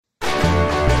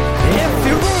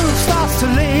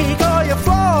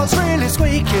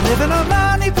live in a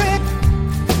money pit.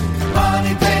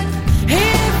 Money pit.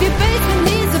 If your basement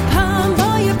needs a pump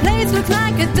or your place looks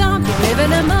like a dump, you live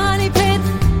in a money pit.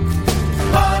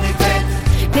 Money pit.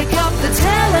 Pick up the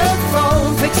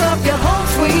telephone, fix up your home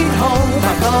sweet home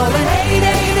by calling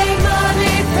 888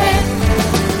 Money Pit.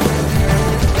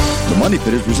 The Money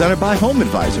Pit is presented by Home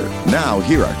Advisor. Now,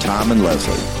 here are Tom and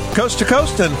Leslie. Coast to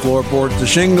coast and floorboards to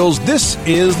shingles, this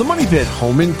is the Money Pit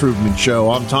Home Improvement Show.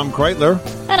 I'm Tom Kreitler.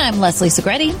 And I'm Leslie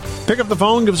Segretti. Pick up the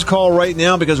phone, give us a call right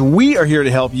now because we are here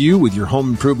to help you with your home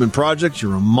improvement projects,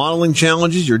 your remodeling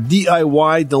challenges, your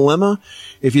DIY dilemma.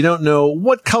 If you don't know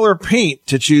what color paint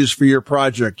to choose for your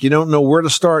project, you don't know where to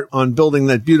start on building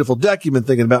that beautiful deck you've been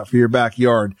thinking about for your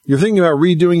backyard, you're thinking about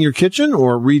redoing your kitchen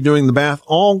or redoing the bath,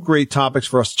 all great topics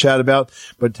for us to chat about,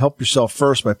 but help yourself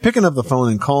first by picking up the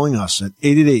phone and calling us at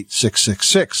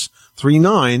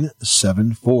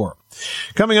 888-666-3974.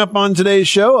 Coming up on today's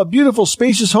show, a beautiful,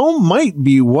 spacious home might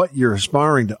be what you're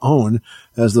aspiring to own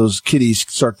as those kitties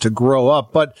start to grow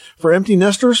up. But for empty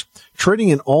nesters, trading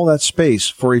in all that space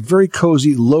for a very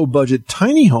cozy, low-budget,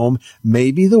 tiny home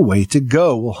may be the way to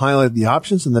go. We'll highlight the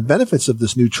options and the benefits of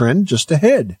this new trend just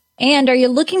ahead. And are you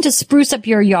looking to spruce up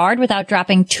your yard without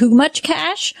dropping too much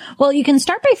cash? Well, you can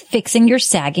start by fixing your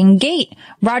sagging gate.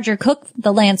 Roger Cook,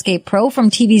 the landscape pro from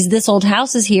TV's This Old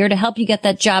House, is here to help you get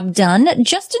that job done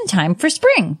just in time for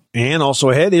spring. And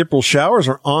also ahead, April showers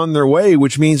are on their way,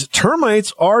 which means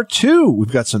termites are too.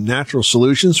 We've got some natural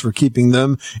solutions for keeping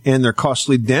them and their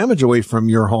costly damage away from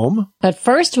your home. But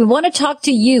first, we want to talk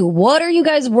to you. What are you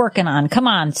guys working on? Come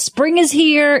on, spring is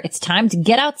here. It's time to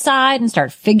get outside and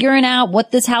start figuring out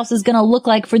what this house is going to look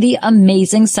like for the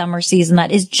amazing summer season that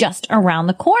is just around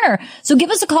the corner. So give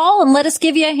us a call and let us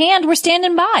give you a hand. We're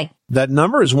standing by. That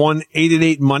number is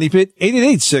 1-888-MONEY-PIT,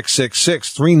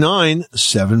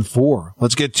 888-666-3974.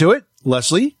 Let's get to it.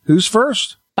 Leslie, who's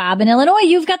first? Bob in Illinois,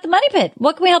 you've got the Money Pit.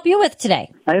 What can we help you with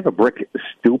today? I have a brick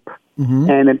stoop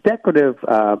and a decorative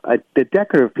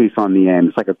piece on the end.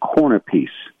 It's like a corner piece.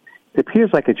 It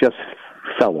appears like it just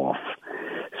fell off.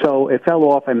 So it fell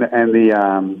off, and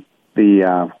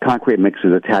the concrete mix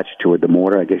is attached to it, the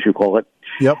mortar, I guess you call it.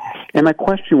 Yep. And my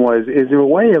question was, is there a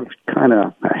way of kind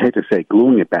of, I hate to say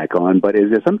gluing it back on, but is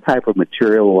there some type of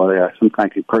material or some kind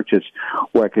of purchase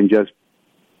where I can just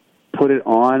put it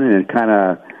on and kind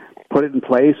of put it in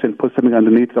place and put something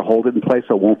underneath to hold it in place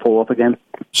so it won't fall off again?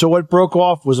 So what broke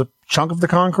off was a chunk of the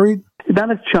concrete?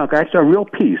 Not a chunk, actually a real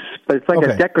piece, but it's like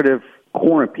a decorative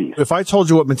corner piece. If I told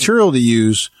you what material to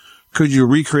use, could you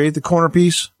recreate the corner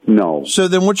piece? No. So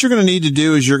then what you're going to need to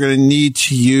do is you're going to need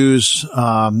to use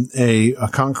a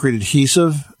concrete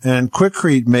adhesive, and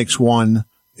Quikrete makes one.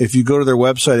 If you go to their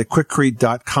website at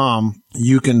quikrete.com,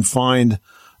 you can find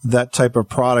that type of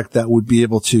product that would be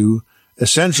able to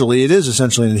it is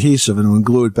essentially an adhesive and would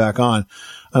glue it back on.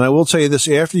 And I will tell you this,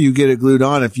 after you get it glued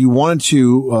on, if you wanted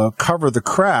to cover the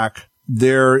crack,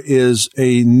 there is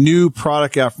a new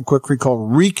product out from Quikrete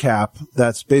called Recap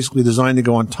that's basically designed to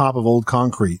go on top of old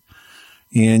concrete.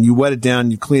 And you wet it down,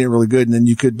 you clean it really good, and then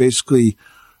you could basically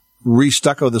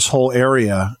re-stucco this whole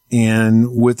area.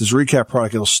 And with this Recap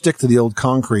product, it'll stick to the old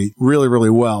concrete really,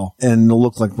 really well, and it'll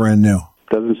look like brand new.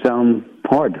 Doesn't sound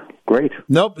hard. Great.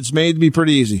 Nope, it's made to be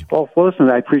pretty easy. Well, listen,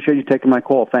 I appreciate you taking my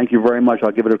call. Thank you very much.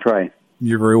 I'll give it a try.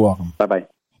 You're very welcome. Bye-bye.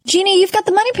 Jeannie, you've got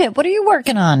the Money Pit. What are you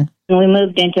working on? We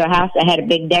moved into a house that had a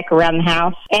big deck around the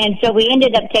house. And so we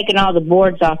ended up taking all the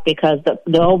boards off because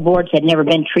the old boards had never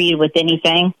been treated with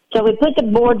anything. So we put the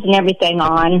boards and everything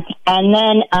on. And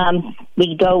then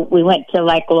we went to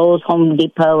like Lowe's, Home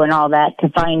Depot and all that to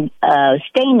find a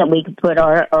stain that we could put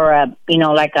or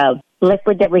like a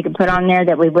liquid that we could put on there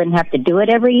that we wouldn't have to do it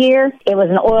every year. It was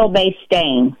an oil-based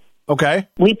stain. Okay.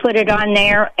 We put it on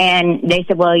there, and they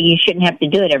said, well, you shouldn't have to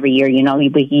do it every year. You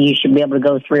should be able to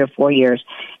go 3 or 4 years.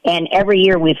 And every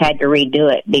year we've had to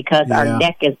redo it because our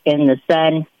deck is in the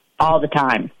sun all the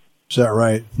time. Is that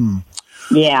right?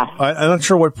 Yeah. I'm not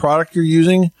sure what product you're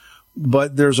using,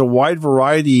 but there's a wide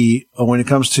variety when it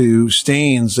comes to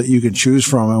stains that you can choose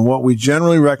from. And what we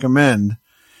generally recommend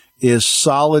is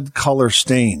solid color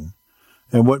stain.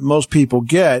 And what most people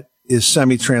get is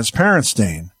semi-transparent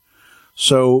stain.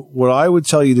 So what I would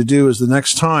tell you to do is the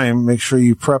next time, make sure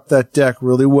you prep that deck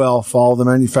really well, follow the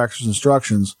manufacturer's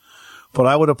instructions. But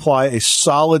I would apply a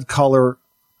solid color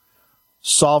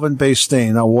solvent-based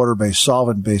stain, not water-based,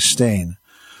 solvent-based stain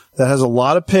that has a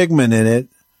lot of pigment in it.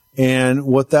 And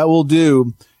what that will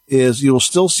do is you'll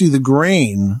still see the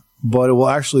grain, but it will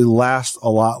actually last a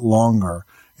lot longer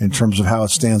in terms of how it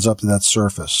stands up to that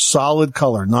surface. Solid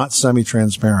color, not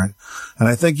semi-transparent. And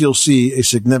I think you'll see a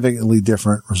significantly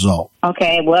different result.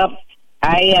 Okay, well,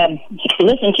 I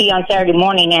listened to you on Saturday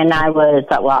morning, and I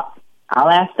thought, well, I'll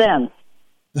ask them.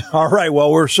 All right.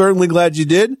 Well, we're certainly glad you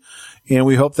did, and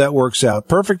we hope that works out.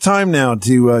 Perfect time now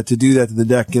to do that to the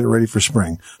deck, get it ready for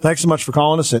spring. Thanks so much for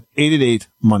calling us at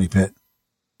 888-MONEY-PIT.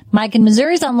 Mike in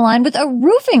Missouri is on the line with a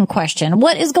roofing question.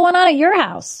 What is going on at your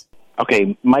house?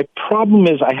 Okay, my problem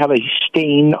is I have a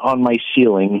stain on my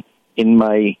ceiling in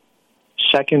my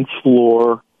second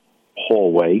floor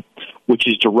hallway, which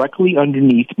is directly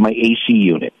underneath my AC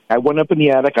unit. I went up in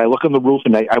the attic, I look on the roof,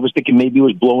 and I was thinking maybe it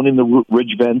was blown in the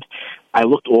ridge vent. I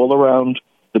looked all around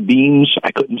the beams.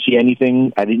 I couldn't see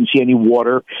anything. I didn't see any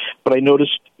water, but I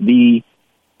noticed the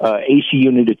AC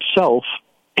unit itself,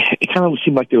 it kind of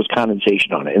seemed like there was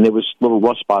condensation on it, and there was little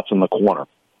rust spots in the corner.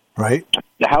 Right.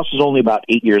 The house is only about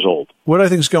 8 years old. What I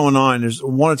think is going on is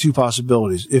one or two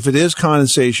possibilities. If it is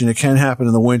condensation, it can happen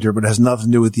in the winter, but it has nothing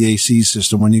to do with the AC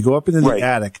system. When you go up into the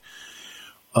attic,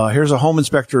 here's a home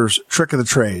inspector's trick of the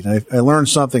trade. I learned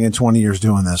something in 20 years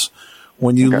doing this.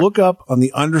 When you look up on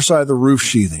the underside of the roof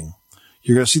sheathing,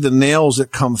 you're going to see the nails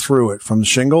that come through it from the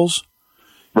shingles.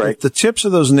 Right. If the tips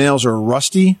of those nails are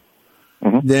rusty,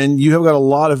 then you have got a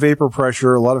lot of vapor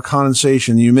pressure, a lot of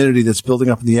condensation, humidity that's building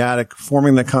up in the attic,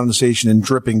 forming that condensation and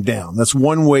dripping down. That's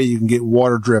one way you can get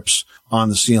water drips on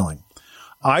the ceiling.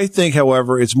 I think,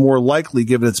 however, it's more likely,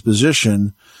 given its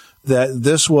position, that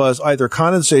this was either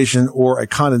condensation or a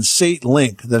condensate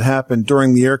link that happened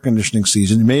during the air conditioning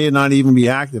season. It may not even be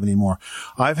active anymore.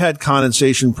 I've had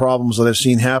condensation problems that I've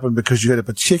seen happen because you had a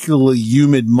particularly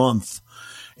humid month,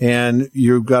 and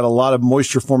you've got a lot of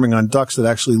moisture forming on ducts that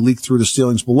actually leak through the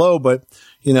ceilings below. But,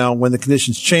 you know, when the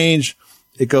conditions change,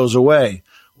 it goes away.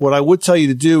 What I would tell you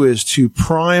to do is to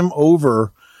prime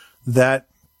over that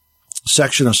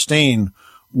section of stain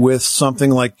with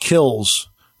something like Kills,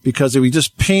 because if you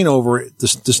just paint over it, the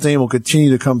stain will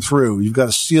continue to come through. You've got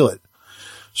to seal it.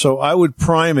 So I would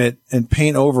prime it and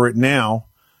paint over it now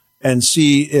and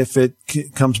see if it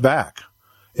comes back.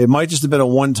 It might just have been a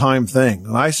one-time thing.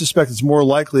 And I suspect it's more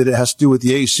likely that it has to do with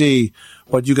the AC,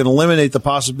 but you can eliminate the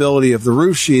possibility of the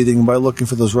roof sheathing by looking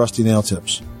for those rusty nail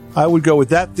tips. I would go with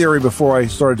that theory before I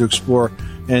started to explore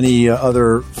any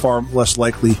other far less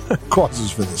likely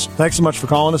causes for this. Thanks so much for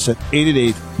calling us at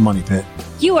 888-MONEY-PIT.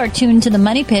 You are tuned to the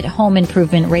Money Pit Home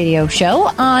Improvement Radio Show,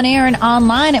 on air and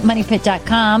online at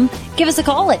MoneyPit.com. Give us a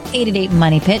call at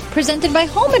 888-MONEY-PIT, presented by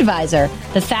Home Advisor,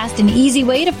 the fast and easy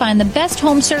way to find the best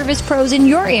home service pros in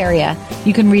your area.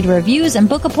 You can read reviews and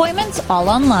book appointments all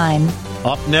online.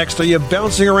 Up next, are you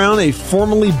bouncing around a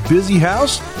formerly busy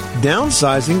house?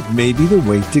 Downsizing may be the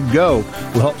way to go.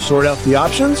 We'll help sort out the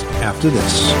options after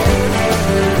this.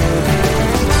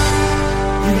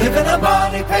 You live in a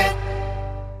money pit.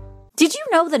 Did you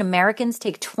know that Americans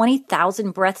take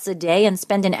 20,000 breaths a day and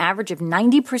spend an average of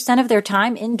 90% of their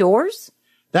time indoors?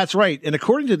 That's right. And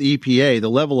according to the EPA, the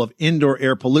level of indoor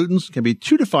air pollutants can be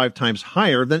 2 to 5 times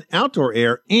higher than outdoor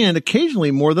air, and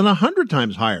occasionally more than 100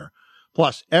 times higher.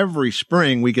 Plus, every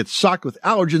spring we get socked with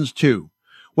allergens too.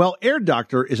 Well, Air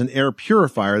Doctor is an air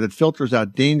purifier that filters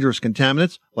out dangerous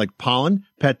contaminants like pollen,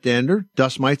 pet dander,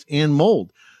 dust mites, and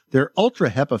mold. Their Ultra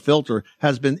HEPA filter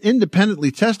has been independently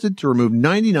tested to remove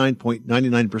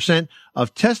 99.99%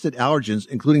 of tested allergens,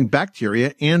 including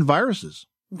bacteria and viruses.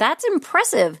 That's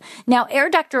impressive. Now, Air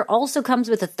Doctor also comes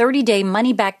with a 30-day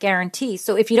money-back guarantee,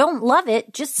 so if you don't love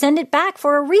it, just send it back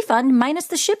for a refund minus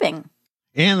the shipping.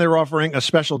 And they're offering a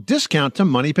special discount to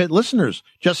Money Pit listeners.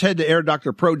 Just head to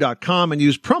airdoctorpro.com and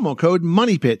use promo code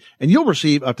MONEYPIT, and you'll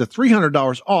receive up to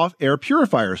 $300 off air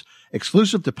purifiers.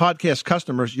 Exclusive to podcast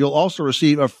customers, you'll also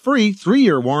receive a free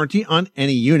 3-year warranty on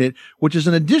any unit, which is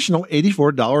an additional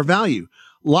 $84 value.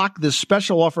 Lock this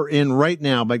special offer in right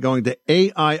now by going to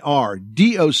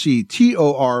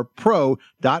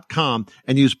airdoctorpro.com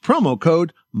and use promo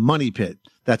code MONEYPIT.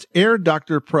 That's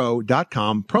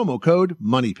airdoctorpro.com, promo code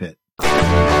MONEYPIT.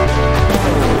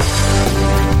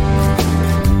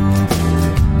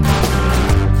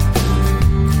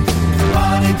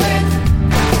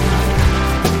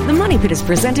 The Money Pit is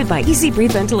presented by Easy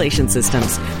Breathe Ventilation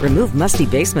Systems. Remove musty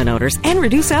basement odors and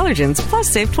reduce allergens, plus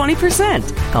save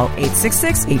 20%. Call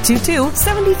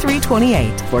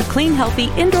 866-822-7328 for clean, healthy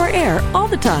indoor air all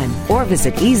the time, or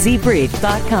visit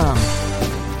easybreathe.com.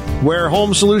 Where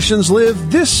home solutions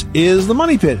live, this is the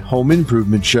Money Pit Home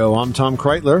Improvement Show. I'm Tom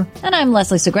Kreitler. And I'm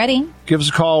Leslie Segretti. Give us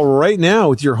a call right now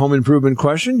with your home improvement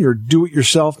question, your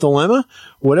do-it-yourself dilemma,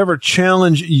 whatever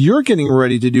challenge you're getting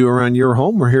ready to do around your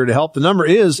home. We're here to help. The number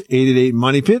is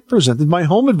 888-MONEY-PIT, presented by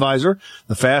Home Advisor,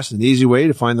 the fast and easy way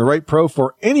to find the right pro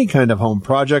for any kind of home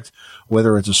project,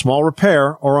 whether it's a small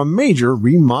repair or a major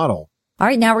remodel. All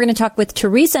right, now we're going to talk with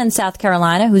Teresa in South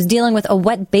Carolina, who's dealing with a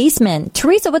wet basement.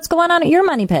 Teresa, what's going on at your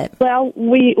money pit? Well,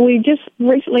 we just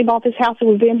recently bought this house, and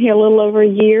we've been here a little over a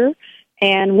year,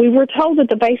 and we were told that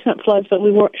the basement floods, but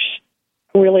we weren't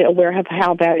really aware of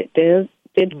how bad it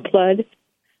did flood.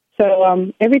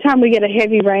 So every time we get a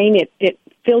heavy rain, it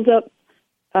fills up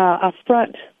a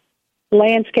front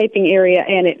landscaping area,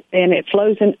 and it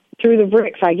flows in through the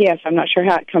bricks, I guess. I'm not sure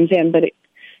how it comes in, but it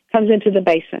comes into the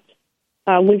basement.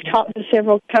 We've talked to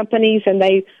several companies, and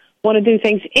they want to do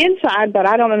things inside, but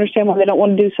I don't understand why they don't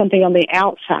want to do something on the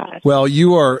outside. Well,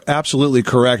 you are absolutely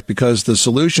correct, because the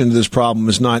solution to this problem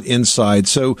is not inside.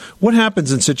 So what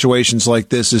happens in situations like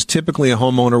this is typically a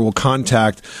homeowner will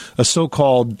contact a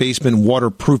so-called basement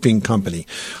waterproofing company.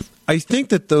 I think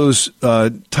that those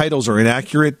titles are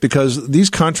inaccurate, because these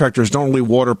contractors don't really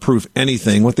waterproof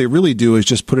anything. What they really do is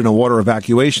just put in a water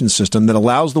evacuation system that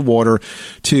allows the water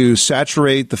to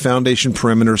saturate the foundation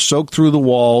perimeter, soak through the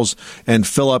walls, and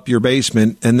fill up your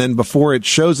basement. And then before it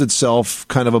shows itself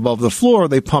kind of above the floor,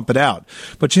 they pump it out.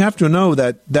 But you have to know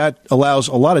that that allows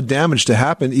a lot of damage to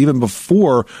happen even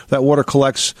before that water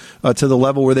collects to the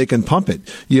level where they can pump it.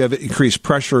 You have increased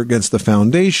pressure against the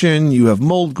foundation. You have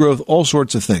mold growth, all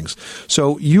sorts of things.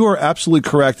 So you are absolutely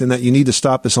correct in that you need to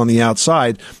stop this on the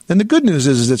outside. And the good news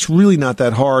is it's really not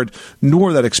that hard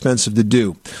nor that expensive to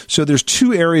do. So there's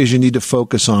two areas you need to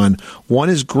focus on. One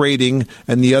is grading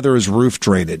and the other is roof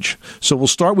drainage. So we'll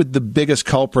start with the biggest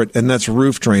culprit, and that's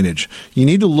roof drainage. You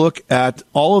need to look at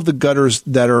all of the gutters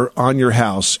that are on your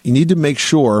house. You need to make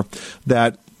sure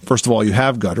that, first of all, you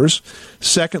have gutters.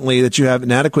 Secondly, that you have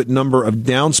an adequate number of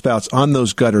downspouts on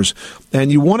those gutters.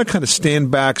 And you want to kind of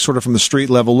stand back sort of from the street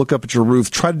level, look up at your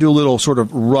roof, try to do a little sort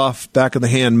of rough back of the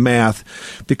hand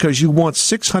math, because you want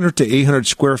 600 to 800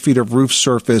 square feet of roof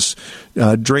surface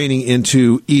draining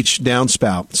into each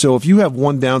downspout. So if you have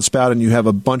one downspout and you have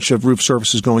a bunch of roof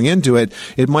surfaces going into it,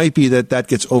 it might be that that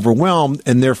gets overwhelmed,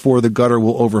 and therefore the gutter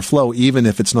will overflow even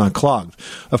if it's not clogged.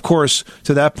 Of course,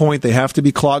 to that point, they have to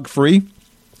be clog free.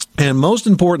 And most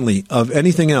importantly of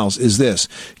anything else is this: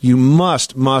 you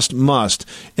must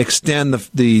extend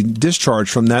the discharge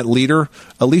from that leader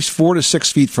at least 4 to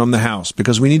 6 feet from the house,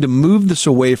 because we need to move this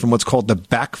away from what's called the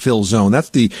backfill zone. That's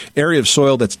the area of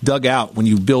soil that's dug out when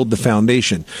you build the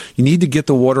foundation. You need to get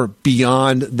the water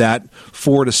beyond that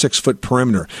 4 to 6 foot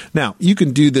perimeter. Now, you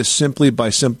can do this simply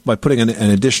by putting an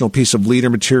additional piece of leader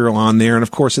material on there, and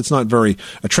of course it's not very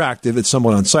attractive, it's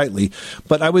somewhat unsightly,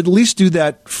 but I would at least do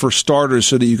that for starters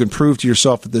so that you can prove to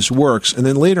yourself that this works. And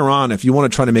then later on, if you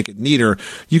want to try to make it neater,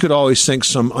 you could always sink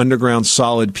some underground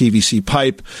solid PVC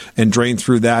pipe and drain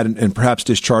through that, and perhaps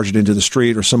discharge it into the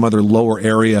street or some other lower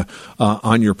area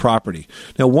on your property.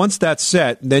 Now, once that's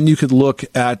set, then you could look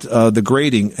at the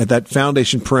grading at that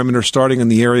foundation perimeter, starting in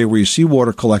the area where you see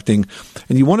water collecting.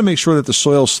 And you want to make sure that the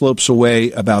soil slopes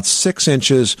away about 6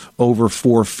 inches over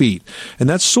 4 feet. And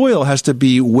that soil has to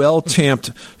be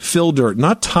well-tamped fill dirt,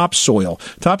 not topsoil.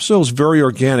 Topsoil is very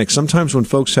organic. Sometimes when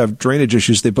folks have drainage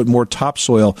issues, they put more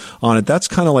topsoil on it. That's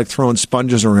kind of like throwing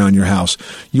sponges around your house.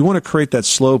 You want to create that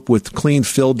slope with clean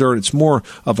fill dirt. It's more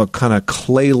of a kind of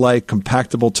clay-like,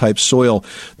 compactable type soil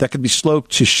that can be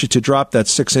sloped to drop that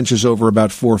 6 inches over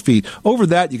about 4 feet. Over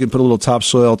that, you can put a little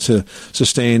topsoil to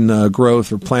sustain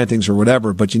growth or plantings or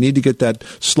whatever, but you need to get that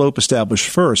slope established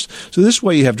first. So this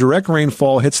way you have direct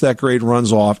rainfall, hits that grade,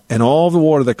 runs off, and all the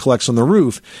water that collects on the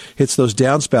roof hits those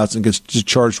downspouts and gets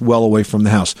discharged well away from the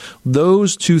house.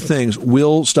 Those two things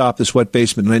will stop this wet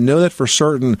basement. And I know that for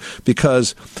certain,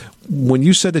 because when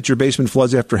you said that your basement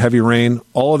floods after heavy rain,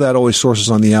 all of that always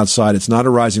sources on the outside. It's not a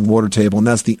rising water table, and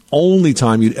that's the only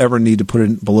time you'd ever need to put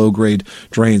in below-grade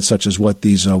drains, such as what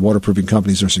these waterproofing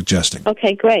companies are suggesting.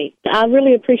 Okay, great. I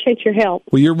really appreciate your help.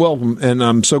 Well, you're welcome, and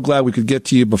I'm so glad we could get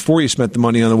to you before you spent the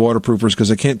money on the waterproofers,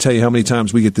 because I can't tell you how many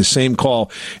times we get the same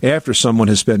call after someone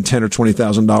has spent $10,000 or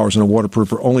 $20,000 on a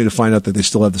waterproofer, only to find out that they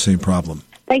still have the same problem.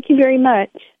 Thank you very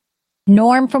much.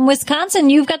 Norm from Wisconsin,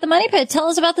 you've got the money pit. Tell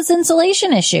us about this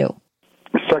insulation issue.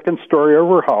 A second story of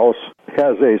her house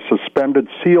has a suspended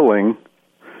ceiling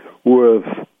with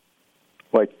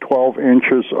like 12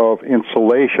 inches of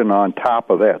insulation on top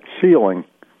of that ceiling,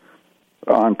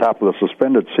 on top of the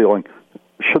suspended ceiling.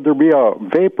 Should there be a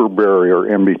vapor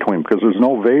barrier in between? Because there's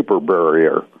no vapor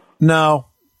barrier. No,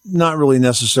 not really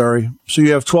necessary. So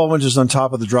you have 12 inches on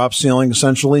top of the drop ceiling,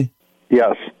 essentially?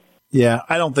 Yes. Yeah,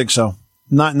 I don't think so.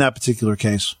 Not in that particular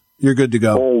case. You're good to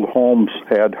go. Old homes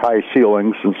had high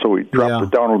ceilings, and so we dropped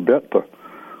it down a bit to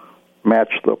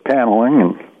match the paneling.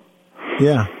 And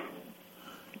yeah.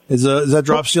 Is that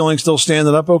drop ceiling still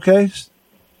standing up okay?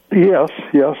 Yes.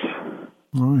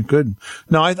 All right, good.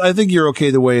 No, I think you're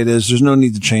okay the way it is. There's no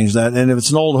need to change that. And if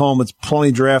it's an old home, it's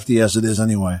plenty drafty as it is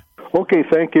anyway. Okay,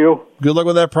 thank you. Good luck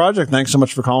with that project. Thanks so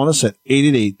much for calling us at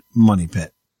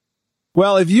 888-MONEY-PIT.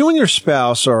 Well, if you and your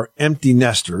spouse are empty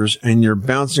nesters and you're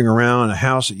bouncing around a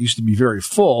house that used to be very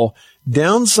full,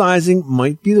 downsizing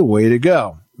might be the way to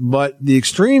go. But the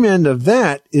extreme end of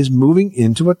that is moving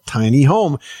into a tiny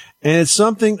home. And it's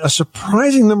something a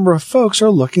surprising number of folks are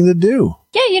looking to do.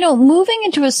 Yeah, moving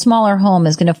into a smaller home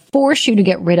is going to force you to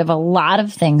get rid of a lot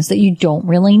of things that you don't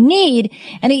really need.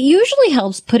 And it usually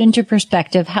helps put into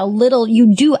perspective how little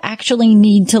you do actually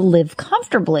need to live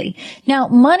comfortably. Now,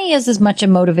 money is as much a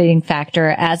motivating factor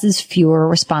as is fewer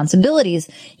responsibilities.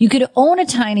 You could own a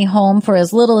tiny home for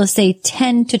as little as, say,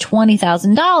 $10,000 to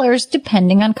 $20,000,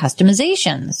 depending on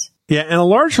customizations. Yeah, and a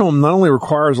large home not only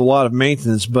requires a lot of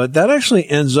maintenance, but that actually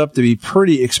ends up to be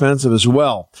pretty expensive as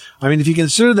well. I mean, if you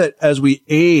consider that as we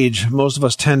age, most of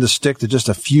us tend to stick to just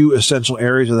a few essential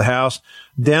areas of the house,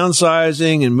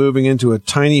 downsizing and moving into a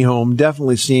tiny home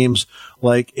definitely seems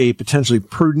like a potentially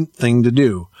prudent thing to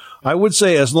do. I would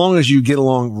say as long as you get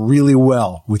along really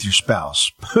well with your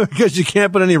spouse, because you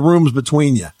can't put any rooms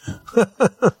between you.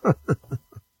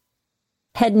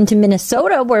 Heading to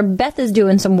Minnesota, where Beth is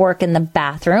doing some work in the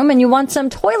bathroom, and you want some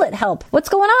toilet help. What's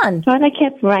going on? The water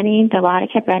kept running into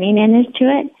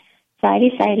it, so I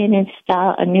decided to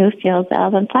install a new field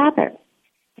valve and flapper.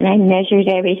 And I measured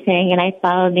everything, and I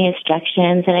followed the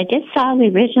instructions, and I did solve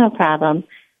the original problem,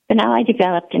 but now I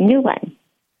developed a new one.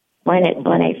 When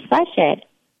I flush it,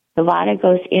 the water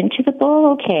goes into the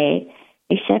bowl okay,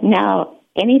 except now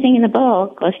anything in the bowl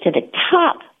goes to the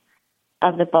top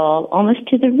of the bowl, almost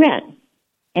to the rim.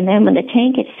 And then when the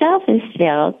tank itself is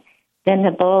filled, then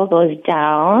the bowl goes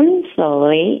down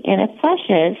slowly and it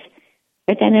flushes,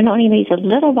 but then it only leaves a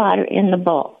little water in the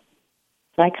bowl.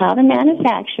 So I called the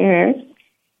manufacturer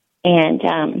and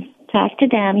talked to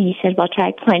them. He said, well,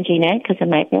 try plunging it because it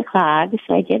might be a clog.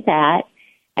 So I did that.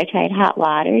 I tried hot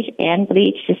waters and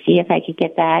bleach to see if I could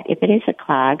get that. If it is a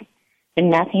clog, then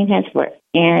nothing has worked.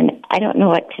 And I don't know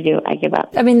what to do. I give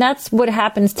up. I mean, that's what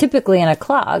happens typically in a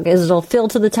clog, is it'll fill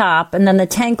to the top, and then the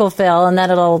tank will fill, and then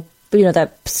it'll,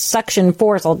 that suction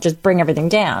force will just bring everything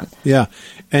down. Yeah.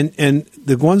 And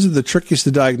the ones that are the trickiest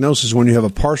to diagnose is when you have a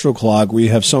partial clog where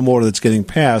you have some water that's getting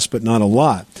passed, but not a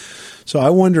lot. So I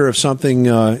wonder if something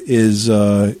is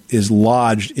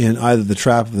lodged in either the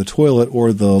trap of the toilet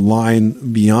or the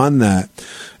line beyond that.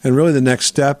 And really the next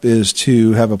step is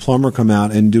to have a plumber come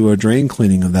out and do a drain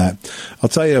cleaning of that. I'll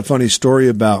tell you a funny story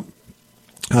about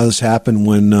how this happened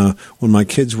when my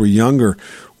kids were younger.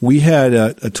 We had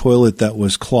a toilet that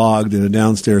was clogged in a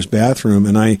downstairs bathroom,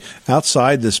 and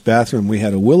outside this bathroom we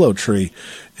had a willow tree,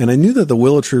 and I knew that the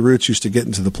willow tree roots used to get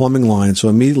into the plumbing line, so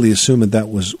I immediately assumed that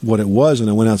was what it was, and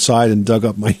I went outside and dug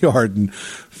up my yard and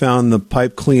found the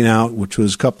pipe clean out, which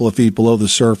was a couple of feet below the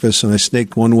surface, and I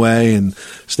snaked one way and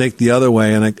snaked the other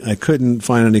way, and I couldn't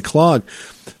find any clog.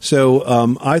 So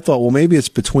I thought, well, maybe it's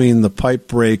between the pipe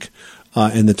break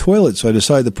and the toilet, so I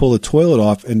decided to pull the toilet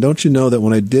off, and don't you know that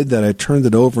when I did that, I turned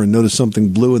it over and noticed something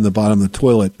blue in the bottom of the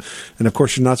toilet, and of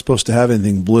course you're not supposed to have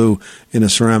anything blue in a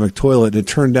ceramic toilet. It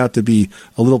turned out to be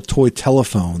a little toy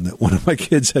telephone that one of my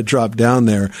kids had dropped down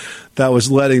there that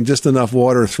was letting just enough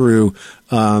water through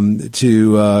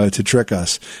to trick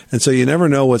us. And so you never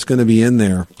know what's going to be in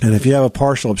there, and if you have a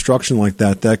partial obstruction like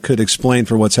that, that could explain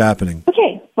for what's happening.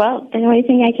 Okay, well, the only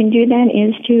thing I can do then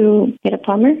is to get a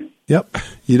plumber. Yep.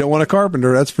 You don't want a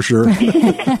carpenter, that's for sure.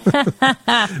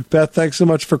 Beth, thanks so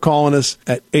much for calling us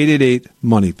at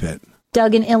 888-MONEY-PIT.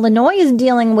 Doug in Illinois is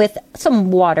dealing with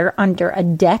some water under a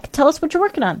deck. Tell us what you're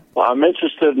working on. Well, I'm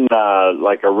interested in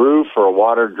like a roof or a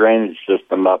water drainage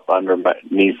system up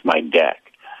underneath my deck.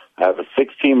 I have a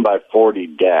 16 by 40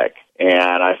 deck,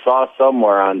 and I saw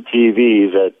somewhere on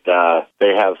TV that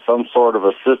they have some sort of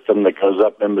a system that goes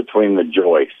up in between the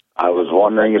joists. I was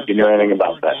wondering if you knew anything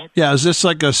about that. Yeah, is this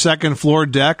like a second floor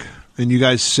deck, and you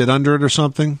guys sit under it or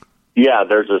something? Yeah,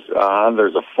 there's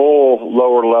a full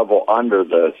lower level under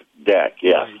the deck,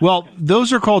 yes. Well,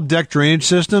 those are called deck drainage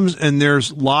systems, and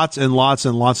there's lots and lots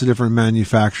and lots of different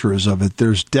manufacturers of it.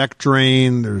 There's Deck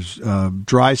Drain, there's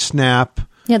Dry Snap.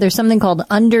 Yeah, there's something called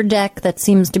Underdeck that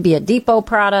seems to be a Depot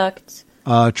product.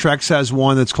 Trex has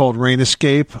one that's called Rain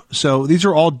Escape. So these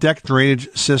are all deck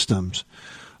drainage systems.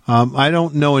 I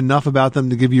don't know enough about them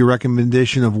to give you a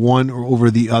recommendation of one or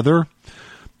over the other,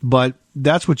 but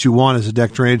that's what you want as a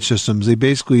deck drainage systems. They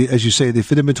basically, as you say, they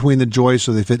fit in between the joists,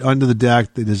 or they fit under the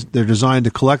deck. They're designed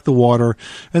to collect the water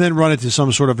and then run it to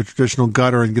some sort of a traditional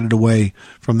gutter and get it away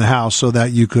from the house so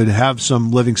that you could have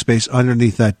some living space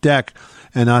underneath that deck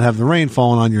and not have the rain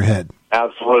falling on your head.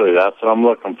 Absolutely. That's what I'm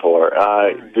looking for.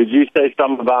 Did you say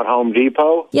something about Home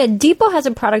Depot? Yeah, Depot has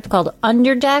a product called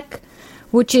Underdeck,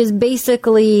 which is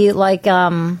basically like,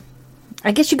 I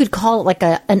guess you could call it like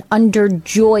an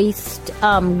under-joist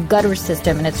gutter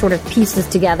system, and it sort of pieces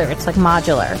together. It's like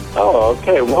modular. Oh,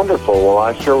 okay. Wonderful. Well,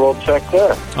 I sure will check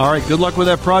there. All right. Good luck with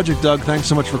that project, Doug. Thanks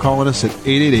so much for calling us at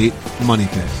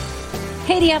 888-MONEY-PIT.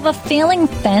 Hey, do you have a failing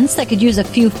fence that could use a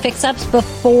few fix-ups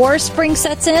before spring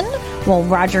sets in? Well,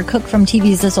 Roger Cook from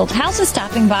TV's This Old House is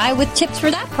stopping by with tips for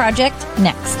that project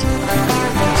next.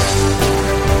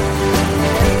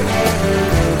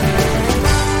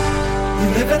 You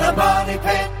live in a money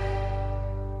pit.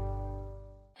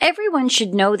 Everyone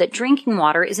should know that drinking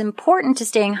water is important to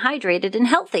staying hydrated and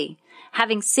healthy.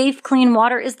 Having safe, clean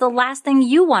water is the last thing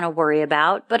you want to worry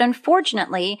about, but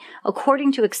unfortunately,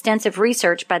 according to extensive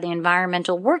research by the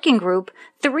Environmental Working Group,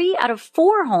 3 out of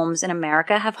 4 homes in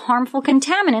America have harmful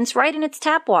contaminants right in its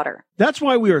tap water. That's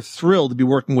why we are thrilled to be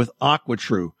working with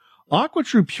AquaTrue.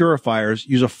 AquaTrue purifiers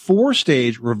use a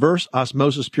 4-stage reverse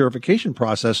osmosis purification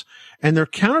process, and their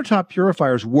countertop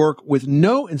purifiers work with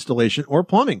no installation or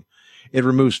plumbing. It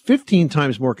removes 15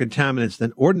 times more contaminants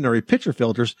than ordinary pitcher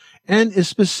filters and is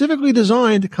specifically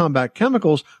designed to combat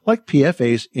chemicals like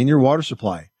PFAS in your water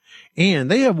supply.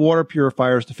 And they have water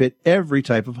purifiers to fit every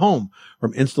type of home,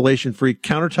 from installation-free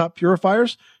countertop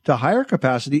purifiers to higher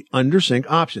capacity under-sink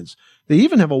options. They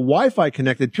even have a Wi-Fi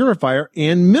connected purifier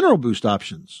and mineral boost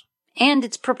options. And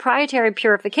its proprietary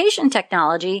purification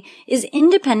technology is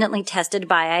independently tested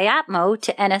by IAPMO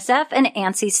to NSF and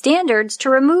ANSI standards to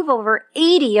remove over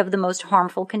 80 of the most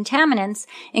harmful contaminants,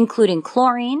 including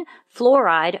chlorine,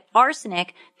 fluoride,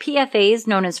 arsenic, PFAS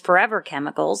known as forever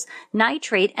chemicals,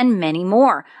 nitrate, and many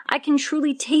more. I can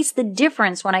truly taste the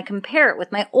difference when I compare it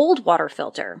with my old water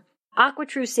filter.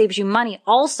 AquaTrue saves you money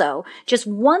also. Just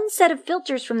one set of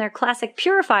filters from their classic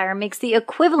purifier makes the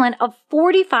equivalent of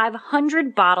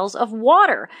 4,500 bottles of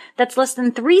water. That's less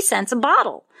than 3 cents a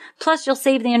bottle. Plus, you'll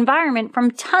save the environment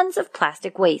from tons of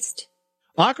plastic waste.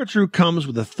 AquaTrue comes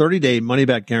with a 30-day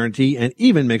money-back guarantee and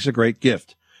even makes a great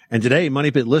gift. And today,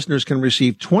 Money Pit listeners can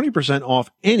receive 20% off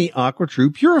any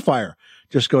AquaTrue purifier.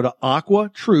 Just go to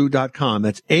aquatrue.com.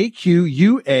 That's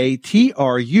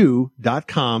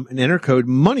AQUATRU.com and enter code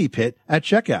MONEYPIT at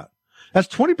checkout. That's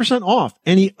 20% off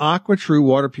any AquaTrue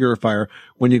water purifier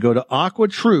when you go to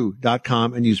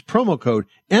aquatrue.com and use promo code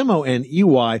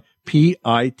MONEYPIT.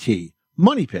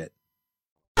 Money Pit.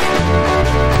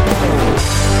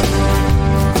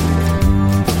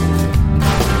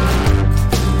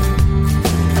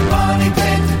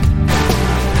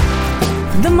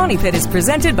 The Money Pit is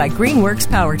presented by Greenworks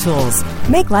Power Tools.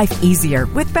 Make life easier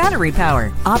with battery power.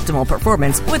 Optimal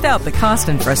performance without the cost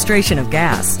and frustration of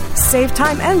gas. Save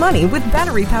time and money with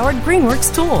battery-powered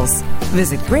Greenworks tools.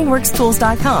 Visit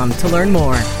greenworkstools.com to learn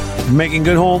more. Making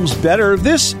good homes better.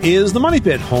 This is the Money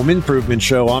Pit Home Improvement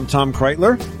Show. I'm Tom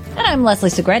Kreitler. And I'm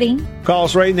Leslie Segretti. Call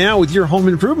us right now with your home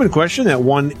improvement question at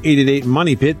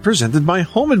 1-888-MONEY-PIT, presented by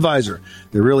Home Advisor.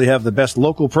 They really have the best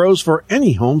local pros for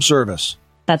any home service.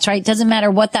 That's right. Doesn't matter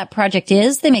what that project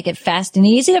is. They make it fast and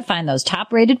easy to find those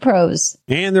top-rated pros.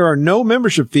 And there are no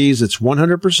membership fees. It's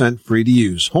 100% free to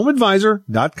use.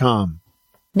 HomeAdvisor.com.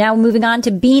 Now moving on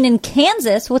to Bean in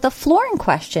Kansas with a flooring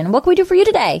question. What can we do for you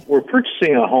today? We're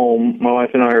purchasing a home. My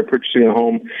wife and I are purchasing a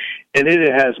home, and it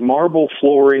has marble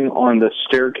flooring on the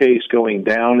staircase going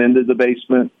down into the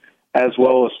basement, as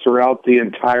well as throughout the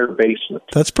entire basement.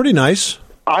 That's pretty nice.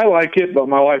 I like it, but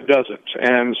my wife doesn't.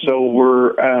 And so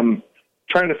we're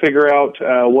trying to figure out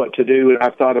what to do. And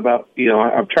I've thought about,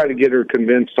 I've tried to get her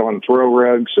convinced on throw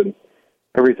rugs and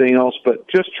everything else, but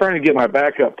just trying to get my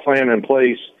backup plan in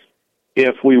place.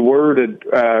 If we were to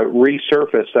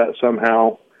resurface that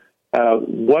somehow,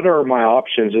 what are my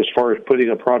options as far as putting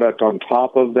a product on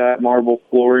top of that marble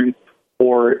flooring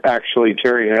or actually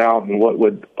tearing it out, and what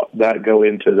would that go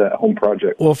into that home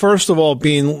project? Well, first of all,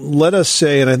 Bean, let us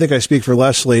say, and I think I speak for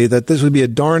Leslie, that this would be a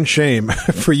darn shame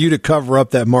for you to cover up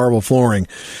that marble flooring.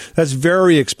 That's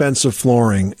very expensive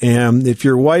flooring. And if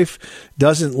your wife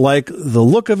doesn't like the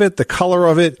look of it, the color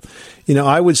of it,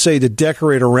 I would say to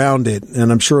decorate around it.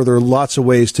 And I'm sure there are lots of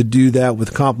ways to do that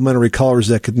with complementary colors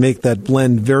that could make that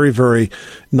blend very, very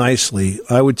nicely.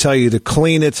 I would tell you to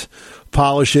clean it,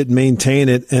 polish it, maintain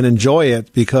it, and enjoy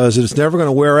it, because it's never going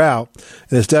to wear out,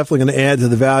 and it's definitely going to add to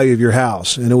the value of your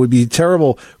house. And it would be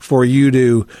terrible for you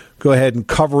to go ahead and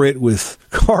cover it with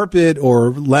carpet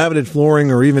or laminated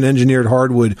flooring or even engineered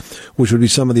hardwood, which would be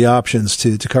some of the options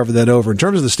to cover that over. In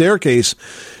terms of the staircase,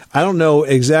 I don't know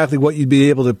exactly what you'd be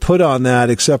able to put on that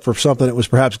except for something that was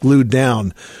perhaps glued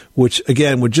down, which,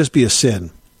 again, would just be a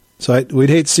sin. So we'd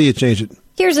hate to see you change it.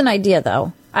 Here's an idea,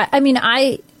 though.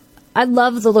 I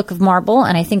love the look of marble,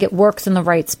 and I think it works in the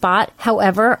right spot.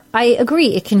 However, I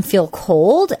agree, it can feel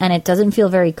cold, and it doesn't feel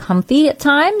very comfy at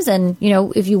times. And,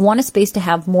 if you want a space to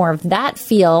have more of that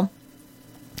feel,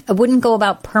 I wouldn't go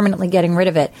about permanently getting rid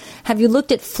of it. Have you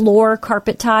looked at floor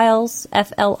carpet tiles,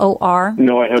 FLOR?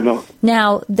 No, I have not.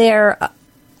 Now, they're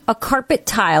a carpet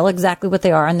tile, exactly what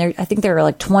they are, and I think they're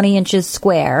like 20 inches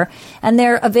square, and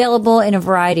they're available in a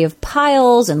variety of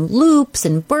piles and loops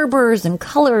and Berbers and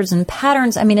colors and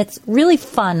patterns. I mean, it's really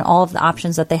fun, all of the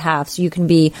options that they have. So you can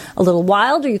be a little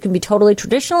wild, or you can be totally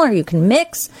traditional, or you can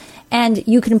mix, and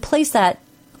you can place that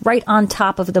right on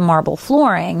top of the marble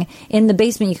flooring. In the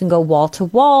basement, you can go wall to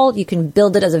wall. You can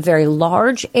build it as a very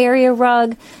large area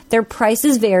rug. Their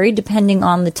prices vary depending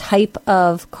on the type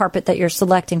of carpet that you're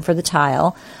selecting for the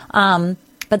tile.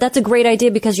 But that's a great idea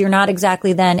because you're not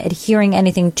exactly then adhering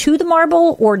anything to the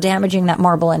marble or damaging that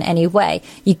marble in any way.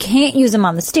 You can't use them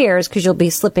on the stairs because you'll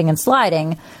be slipping and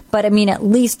sliding. But, I mean, at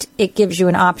least it gives you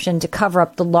an option to cover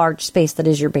up the large space that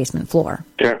is your basement floor.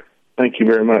 Yeah. Thank you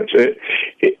very much.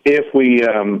 If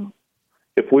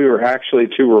we were actually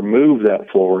to remove that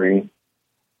flooring,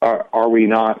 are we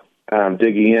not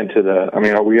digging into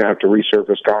are we going to have to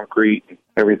resurface concrete and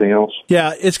everything else?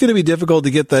 Yeah, it's going to be difficult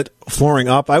to get that flooring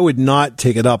up. I would not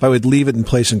take it up. I would leave it in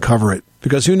place and cover it.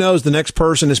 Because who knows, the next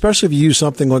person, especially if you use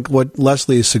something like what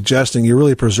Leslie is suggesting, you're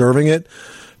really preserving it.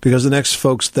 Because the next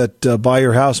folks that buy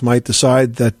your house might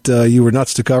decide that you were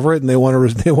nuts to cover it, and they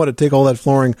want to take all that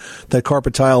flooring, that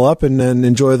carpet tile up, and then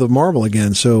enjoy the marble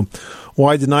again. So,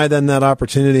 why deny them that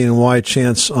opportunity, and why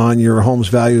chance on your home's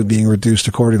value being reduced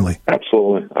accordingly?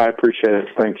 Absolutely, I appreciate it.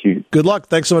 Thank you. Good luck.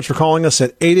 Thanks so much for calling us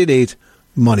at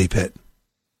 888-MONEY-PIT.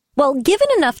 Well, given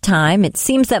enough time, it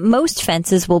seems that most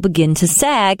fences will begin to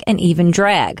sag and even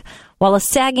drag. While a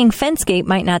sagging fence gate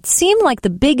might not seem like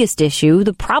the biggest issue,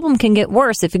 the problem can get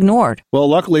worse if ignored. Well,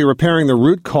 luckily, repairing the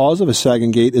root cause of a sagging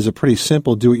gate is a pretty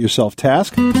simple do-it-yourself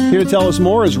task. Here to tell us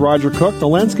more is Roger Cook, the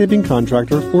landscaping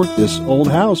contractor for This Old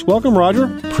House. Welcome, Roger.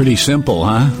 Pretty simple,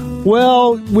 huh?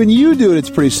 Well, when you do it,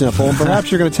 it's pretty simple, and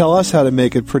perhaps you're going to tell us how to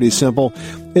make it pretty simple.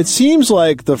 It seems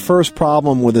like the first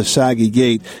problem with a saggy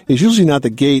gate is usually not the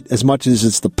gate as much as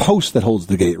it's the post that holds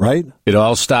the gate, right? It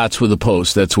all starts with the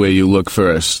post. That's where you look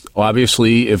first.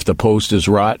 Obviously, if the post is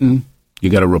rotten, you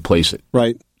got to replace it.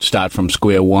 Right. Start from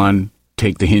square one,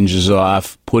 take the hinges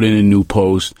off, put in a new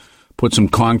post, put some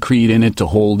concrete in it to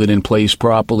hold it in place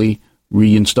properly,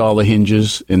 reinstall the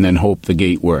hinges, and then hope the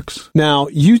gate works. Now,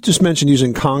 you just mentioned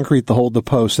using concrete to hold the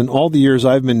post, and all the years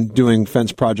I've been doing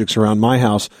fence projects around my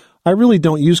house, I really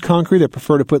don't use concrete. I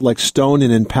prefer to put like stone in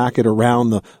and pack it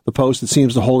around the post. It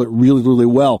seems to hold it really, really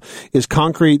well. Is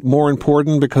concrete more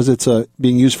important because it's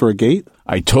being used for a gate?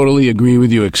 I totally agree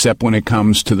with you, except when it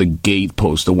comes to the gate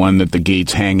post, the one that the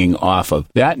gate's hanging off of.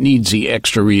 That needs the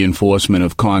extra reinforcement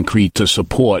of concrete to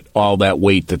support all that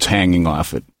weight that's hanging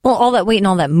off it. Well, all that weight and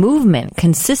all that movement,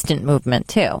 consistent movement,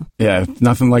 too. Yeah,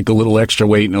 nothing like a little extra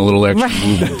weight and a little extra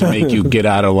movement to make you get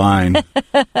out of line.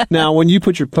 Now, when you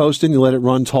put your post in, you let it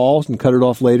run tall and cut it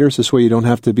off later, so this way you don't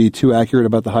have to be too accurate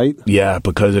about the height? Yeah,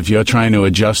 because if you're trying to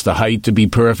adjust the height to be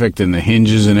perfect and the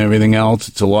hinges and everything else,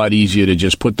 it's a lot easier to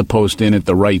just put the post in at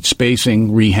the right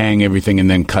spacing, rehang everything, and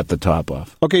then cut the top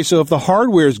off. Okay, so if the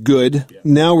hardware is good,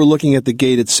 now we're looking at the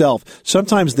gate itself.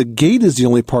 Sometimes the gate is the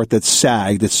only part that's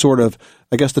sagged. It's sort of,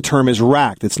 I guess the term is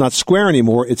racked. It's not square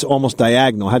anymore. It's almost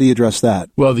diagonal. How do you address that?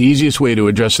 Well, the easiest way to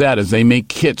address that is they make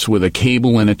kits with a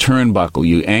cable and a turnbuckle.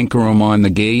 You anchor them on the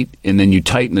gate, and then you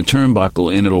tighten the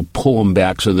turnbuckle, and it'll pull them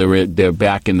back so they're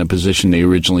back in the position they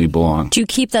originally belong. Do you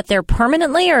keep that there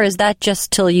permanently, or is that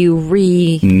just till you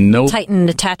tighten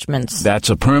attachments? That's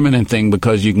a permanent thing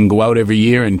because you can go out every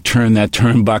year and turn that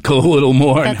turnbuckle a little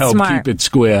more and help keep it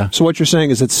square. So what you're saying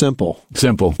is it's simple.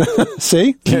 Simple.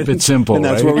 See? Keep it simple, and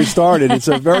that's right? where we started. It's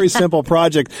a very simple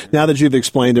project now that you've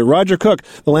explained it. Roger Cook,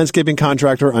 the landscaping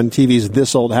contractor on TV's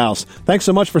This Old House. Thanks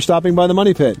so much for stopping by the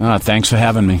Money Pit. Thanks for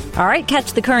having me. All right,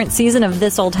 catch the current season of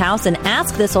This Old House and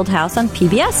Ask This Old House on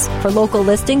PBS. For local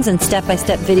listings and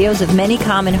step-by-step videos of many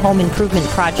common home improvement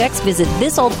projects, visit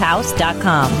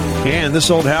thisoldhouse.com. And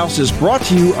This Old House is brought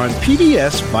to you on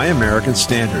PBS by American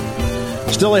Standard.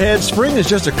 Still ahead, spring is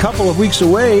just a couple of weeks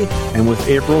away, and with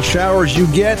April showers, you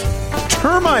get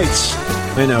termites.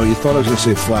 I know, you thought I was going to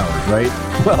say flowers, right?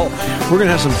 Well, we're going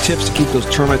to have some tips to keep those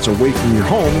termites away from your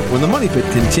home when the Money Pit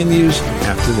continues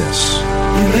after this.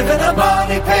 You live in a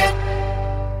money pit.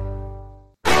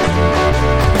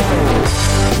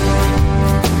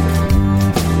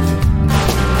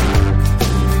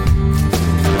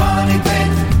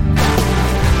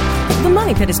 The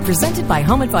Money Pit is presented by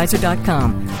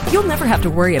HomeAdvisor.com. You'll never have to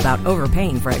worry about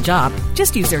overpaying for a job.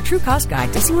 Just use their True Cost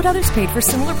Guide to see what others paid for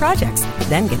similar projects.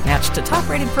 Then get matched to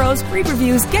top-rated pros, read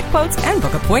reviews, get quotes, and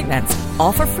book appointments.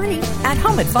 All for free at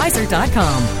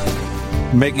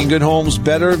HomeAdvisor.com. Making good homes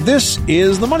better. This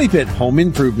is the Money Pit Home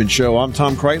Improvement Show. I'm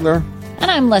Tom Kreitler. And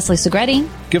I'm Leslie Segretti.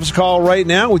 Give us a call right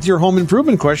now with your home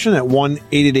improvement question at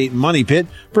 1-888-MONEY-PIT,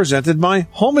 presented by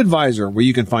Home Advisor, where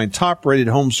you can find top-rated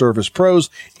home service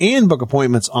pros and book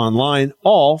appointments online,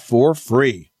 all for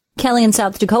free. Kelly in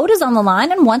South Dakota is on the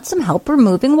line and wants some help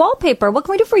removing wallpaper. What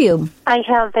can we do for you? I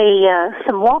have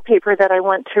some wallpaper that I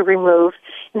want to remove,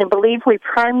 and I believe we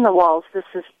primed the walls. This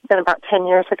has been about 10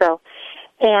 years ago.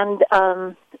 And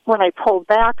when I pulled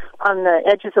back on the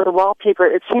edges of the wallpaper,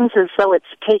 it seems as though it's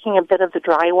taking a bit of the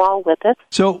drywall with it.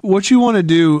 So what you want to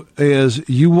do is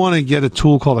you want to get a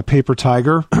tool called a paper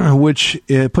tiger, which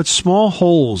puts small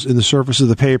holes in the surface of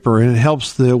the paper, and it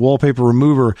helps the wallpaper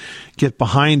remover get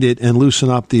behind it and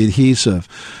loosen up the adhesive.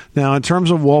 Now, in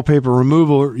terms of wallpaper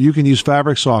removal, you can use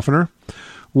fabric softener,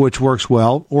 which works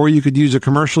well, or you could use a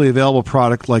commercially available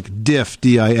product like DIF,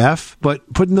 D-I-F,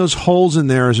 but putting those holes in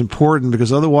there is important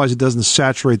because otherwise it doesn't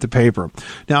saturate the paper.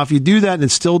 Now, if you do that and it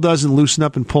still doesn't loosen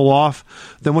up and pull off,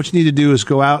 then what you need to do is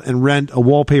go out and rent a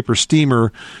wallpaper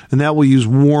steamer, and that will use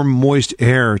warm, moist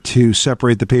air to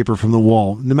separate the paper from the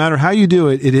wall. No matter how you do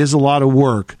it, it is a lot of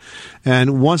work.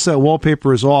 And once that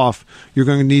wallpaper is off, you're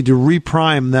going to need to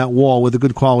reprime that wall with a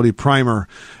good quality primer,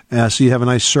 so you have a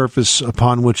nice surface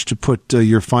upon which to put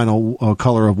your final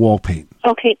color of wall paint.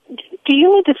 Okay. Do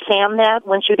you need to sand that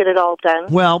once you get it all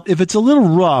done? Well, if it's a little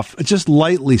rough, just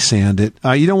lightly sand it.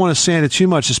 You don't want to sand it too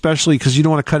much, especially because you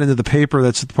don't want to cut into the paper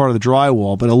that's part of the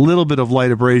drywall, but a little bit of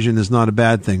light abrasion is not a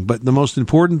bad thing. But the most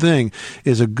important thing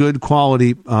is a good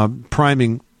quality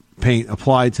priming paint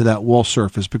applied to that wall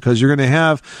surface, because you're going to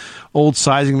have old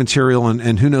sizing material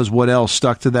and who knows what else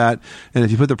stuck to that. And if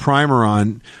you put the primer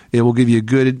on, it will give you a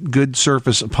good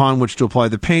surface upon which to apply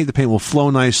the paint. The paint will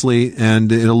flow nicely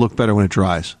and it'll look better when it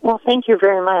dries. Well, thank you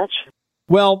very much.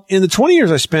 Well, in the 20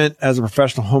 years I spent as a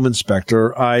professional home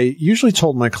inspector, I usually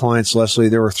told my clients, Leslie,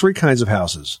 there were three kinds of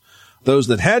houses: those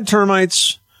that had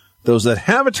termites, those that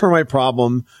have a termite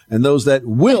problem, and those that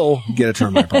will get a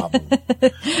termite problem.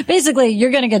 Basically,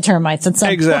 you're going to get termites at some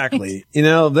point. Exactly. You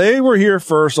know, they were here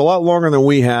first a lot longer than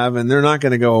we have, and they're not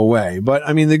going to go away. But,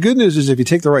 I mean, the good news is if you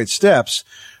take the right steps,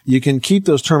 you can keep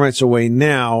those termites away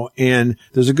now, and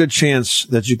there's a good chance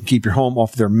that you can keep your home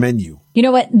off their menu. You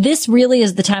know what? This really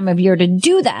is the time of year to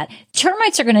do that.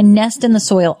 Termites are going to nest in the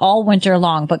soil all winter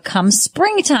long, but come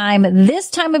springtime, this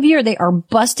time of year, they are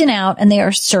busting out and they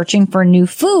are searching for new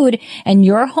food. And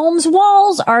your home's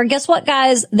walls are, guess what,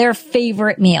 guys? Their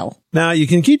favorite meal. Now, you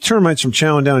can keep termites from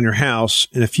chowing down your house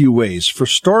in a few ways. For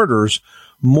starters,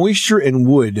 moisture and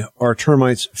wood are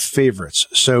termites' favorites.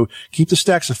 So keep the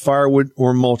stacks of firewood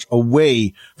or mulch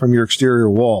away from your exterior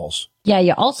walls. Yeah,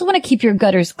 you also want to keep your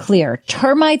gutters clear.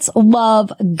 Termites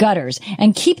love gutters,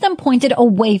 and keep them pointed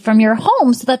away from your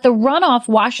home so that the runoff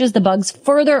washes the bugs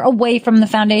further away from the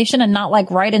foundation and not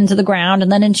like right into the ground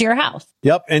and then into your house.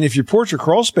 Yep. And if your porch or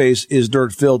crawl space is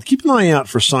dirt filled, keep an eye out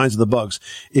for signs of the bugs.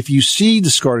 If you see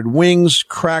discarded wings,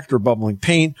 cracked or bubbling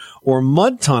paint, or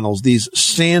mud tunnels, these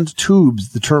sand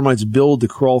tubes the termites build to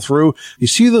crawl through, you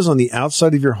see those on the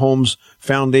outside of your home's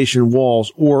foundation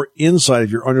walls or inside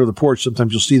of your under the porch.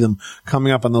 Sometimes you'll see them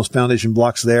coming up on those foundation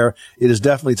blocks there. It is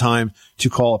definitely time to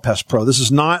call a pest pro. This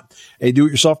is not a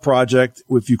do-it-yourself project.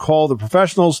 If you call the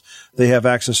professionals, they have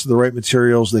access to the right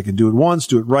materials. They can do it once,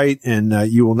 do it right, and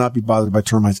you will not be bothered by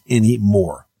termites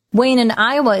anymore. Wayne in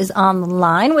Iowa is on the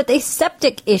line with a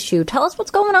septic issue. Tell us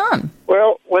what's going on.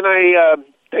 Well, when I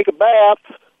take a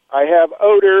bath, I have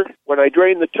odor when I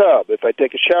drain the tub. If I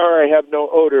take a shower, I have no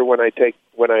odor when I take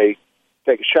a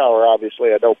shower.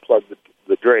 Obviously, I don't plug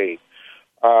the drain.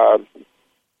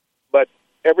 But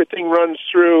everything runs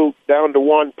through down to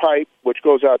one pipe, which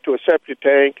goes out to a septic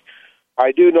tank.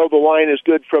 I do know the line is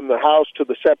good from the house to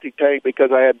the septic tank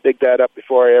because I had to dig that up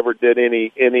before I ever did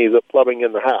any of the plumbing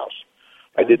in the house.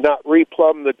 I did not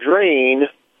replumb the drain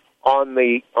on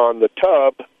the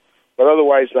tub, but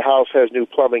otherwise the house has new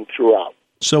plumbing throughout.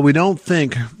 So we don't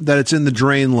think that it's in the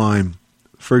drain line.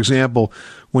 For example,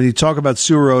 when you talk about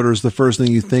sewer odors, the first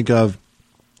thing you think of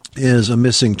is a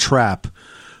missing trap.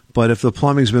 But if the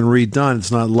plumbing's been redone,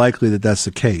 it's not likely that that's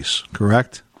the case,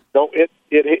 correct? No, it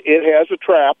has a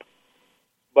trap,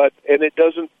 and it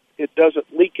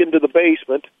doesn't leak into the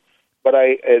basement. But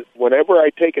whenever I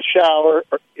take a shower,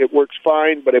 it works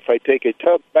fine. But if I take a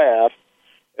tub bath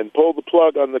and pull the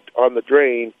plug on the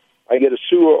drain, I get a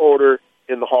sewer odor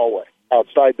in the hallway.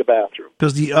 outside the bathroom.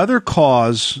 Because the other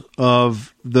cause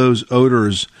of those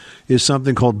odors is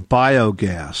something called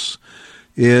biogas,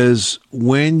 is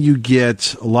when you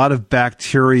get a lot of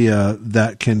bacteria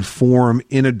that can form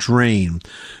in a drain.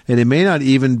 And it may not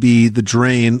even be the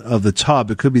drain of the tub.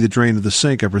 It could be the drain of the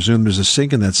sink. I presume there's a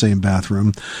sink in that same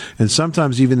bathroom. And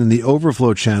sometimes even in the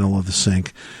overflow channel of the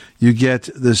sink, you get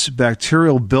this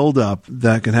bacterial buildup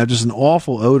that can have just an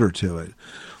awful odor to it.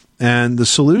 And the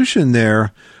solution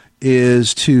there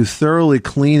is to thoroughly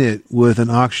clean it with an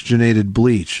oxygenated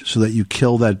bleach so that you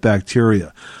kill that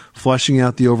bacteria. Flushing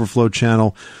out the overflow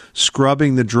channel,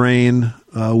 scrubbing the drain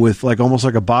with almost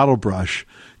like a bottle brush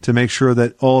to make sure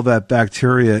that all that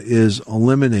bacteria is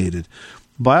eliminated.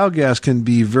 Biogas can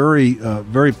be very,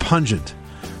 very pungent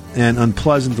and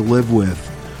unpleasant to live with,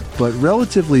 but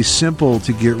relatively simple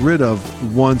to get rid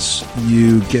of once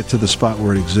you get to the spot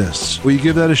where it exists. Will you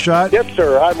give that a shot? Yes,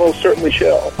 sir. I most certainly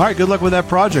shall. All right, good luck with that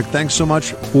project. Thanks so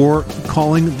much for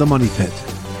calling the Money Pit.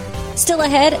 Still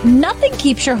ahead, nothing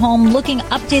keeps your home looking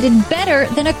updated better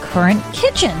than a current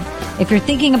kitchen. If you're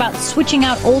thinking about switching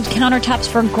out old countertops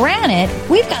for granite,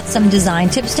 we've got some design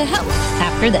tips to help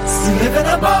after this. Live in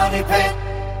a money pit.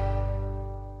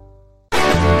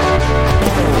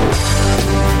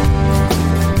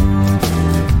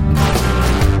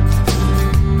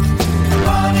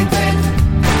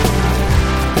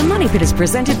 Money Pit is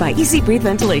presented by Easy Breathe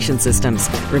Ventilation Systems.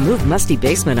 Remove musty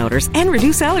basement odors and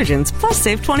reduce allergens, plus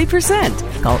save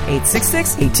 20%. Call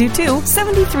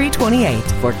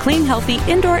 866-822-7328 for clean, healthy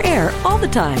indoor air all the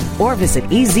time. Or visit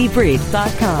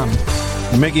easybreathe.com.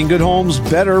 Making good homes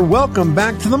better. Welcome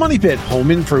back to the Money Pit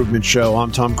Home Improvement Show.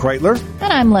 I'm Tom Kreitler.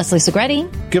 And I'm Leslie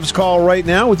Segretti. Give us a call right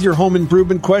now with your home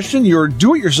improvement question, your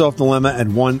do-it-yourself dilemma at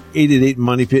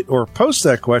 1-888-MONEYPIT, or post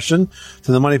that question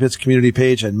to the Money Pit's community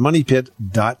page at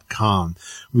moneypit.com.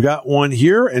 We got one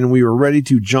here, and we were ready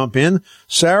to jump in.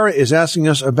 Sarah is asking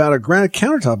us about a granite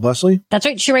countertop, Leslie. That's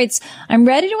right. She writes, I'm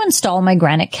ready to install my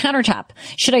granite countertop.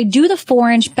 Should I do the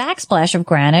 4-inch backsplash of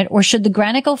granite, or should the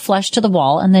granite go flush to the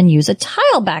wall and then use a tile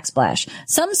backsplash?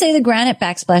 Some say the granite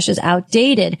backsplash is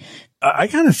outdated. I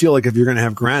kind of feel like if you're going to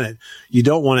have granite, you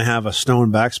don't want to have a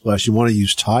stone backsplash. You want to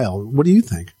use tile. What do you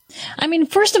think? I mean,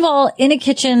 first of all, in a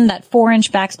kitchen, that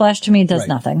 4-inch backsplash to me does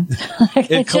nothing.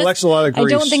 It collects a lot of grease. I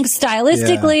don't think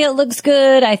stylistically it looks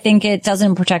good. I think it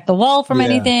doesn't protect the wall from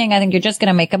anything. I think you're just going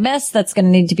to make a mess that's going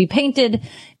to need to be painted.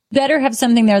 Better have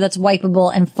something there that's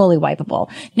wipeable and fully wipeable.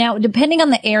 Now, depending on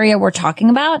the area we're talking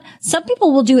about, some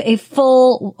people will do a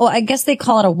full, I guess they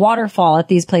call it a waterfall at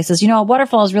these places. You know, a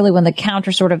waterfall is really when the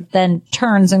counter sort of then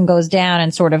turns and goes down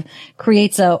and sort of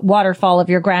creates a waterfall of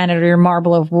your granite or your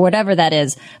marble or whatever that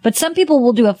is. But some people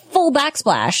will do a full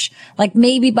backsplash, like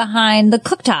maybe behind the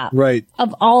cooktop. Right.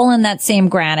 Of all in that same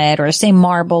granite or same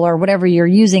marble or whatever you're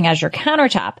using as your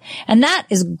countertop. And that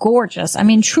is gorgeous. I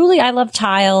mean, truly, I love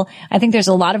tile. I think there's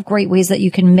a lot of great ways that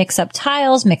you can mix up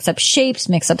tiles, mix up shapes,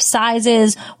 mix up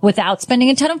sizes without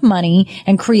spending a ton of money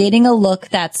and creating a look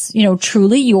that's, you know,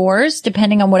 truly yours,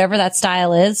 depending on whatever that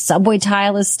style is. Subway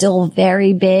tile is still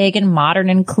very big and modern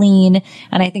and clean.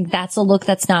 And I think that's a look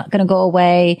that's not going to go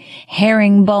away.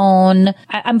 Herringbone.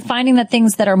 I'm finding that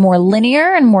things that are more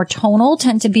linear and more tonal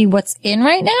tend to be what's in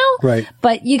right now. Right.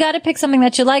 But you got to pick something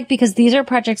that you like, because these are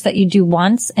projects that you do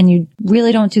once and you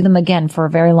really don't do them again for a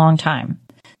very long time.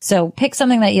 So pick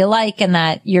something that you like and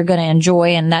that you're going to enjoy,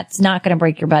 and that's not going to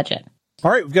break your budget.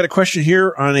 All right, we've got a question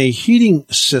here on a heating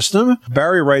system.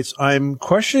 Barry writes, I'm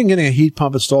questioning getting a heat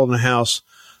pump installed in a house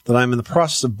that I'm in the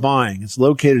process of buying. It's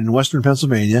located in western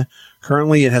Pennsylvania.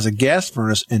 Currently, it has a gas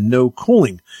furnace and no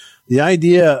cooling. The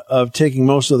idea of taking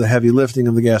most of the heavy lifting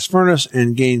of the gas furnace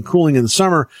and gain cooling in the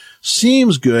summer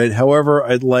seems good. However,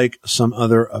 I'd like some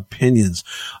other opinions.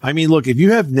 I mean, look, if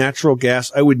you have natural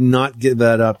gas, I would not give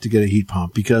that up to get a heat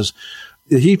pump, because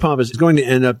the heat pump is going to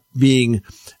end up being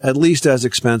at least as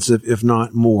expensive, if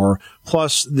not more.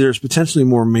 Plus, there's potentially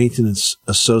more maintenance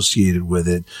associated with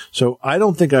it. So I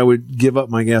don't think I would give up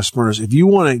my gas furnace. If you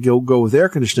want to go with air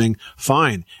conditioning,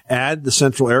 fine. Add the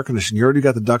central air conditioning. You already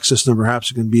got the duct system.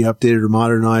 Perhaps it can be updated or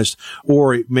modernized,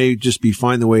 or it may just be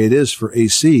fine the way it is for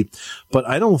AC. But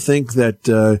I don't think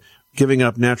that giving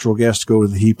up natural gas to go to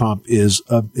the heat pump is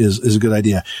a good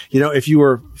idea. You know, if you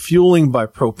were fueling by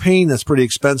propane, that's pretty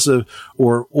expensive,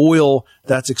 or oil,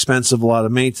 that's expensive, a lot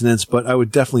of maintenance, but I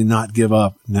would definitely not give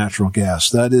up natural gas.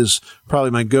 That is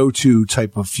probably my go-to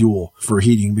type of fuel for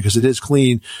heating, because it is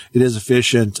clean, it is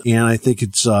efficient, and I think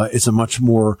it's a much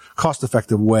more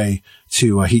cost-effective way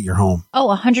to heat your home.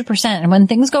 Oh, 100%. And when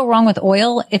things go wrong with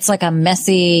oil, it's like a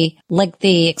messy,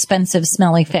 lengthy, expensive,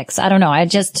 smelly fix. I don't know. I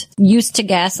just used to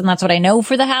gas, and that's what I know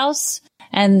for the house.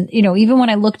 And, even when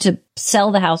I look to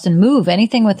sell the house and move,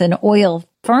 anything with an oil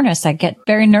furnace, I get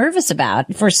very nervous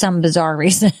about for some bizarre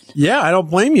reason. Yeah, I don't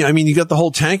blame you. I mean, you got the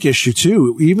whole tank issue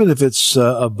too. Even if it's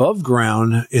above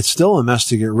ground, it's still a mess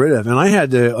to get rid of. And I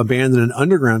had to abandon an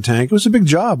underground tank. It was a big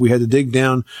job. We had to dig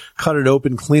down, cut it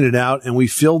open, clean it out, and we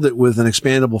filled it with an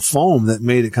expandable foam that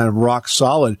made it kind of rock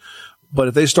solid. But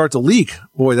if they start to leak,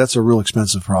 boy, that's a real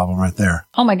expensive problem right there.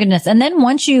 Oh my goodness. And then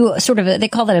once you they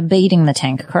call that abating the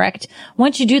tank, correct?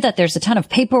 Once you do that, there's a ton of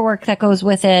paperwork that goes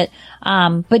with it.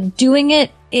 But doing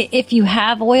it, if you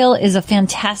have oil, is a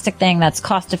fantastic thing that's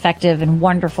cost effective and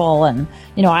wonderful. And,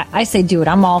 I say do it.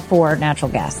 I'm all for natural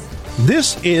gas.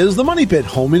 This is the Money Pit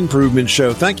Home Improvement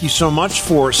Show. Thank you so much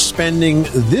for spending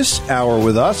this hour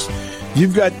with us.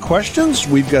 You've got questions?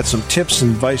 We've got some tips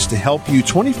and advice to help you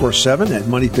 24/7 at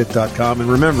moneypit.com.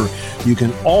 And remember, you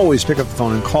can always pick up the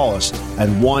phone and call us at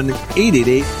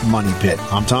 1-888-MONEYPIT.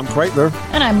 I'm Tom Kreitler.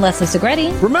 And I'm Leslie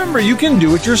Segretti. Remember, you can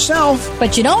do it yourself,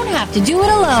 but you don't have to do it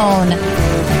alone.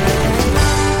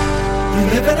 You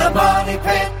live in a money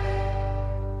pit.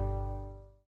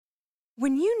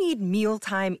 When you need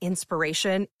mealtime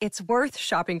inspiration, it's worth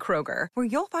shopping Kroger, where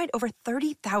you'll find over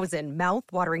 30,000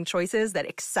 mouth-watering choices that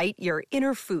excite your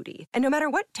inner foodie. And no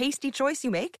matter what tasty choice you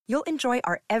make, you'll enjoy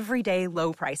our everyday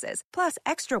low prices, plus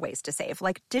extra ways to save,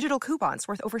 like digital coupons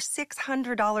worth over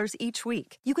 $600 each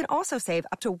week. You can also save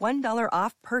up to $1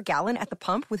 off per gallon at the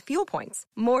pump with fuel points.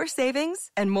 More savings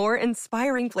and more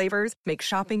inspiring flavors make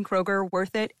shopping Kroger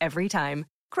worth it every time.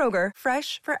 Kroger,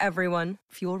 fresh for everyone.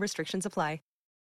 Fuel restrictions apply.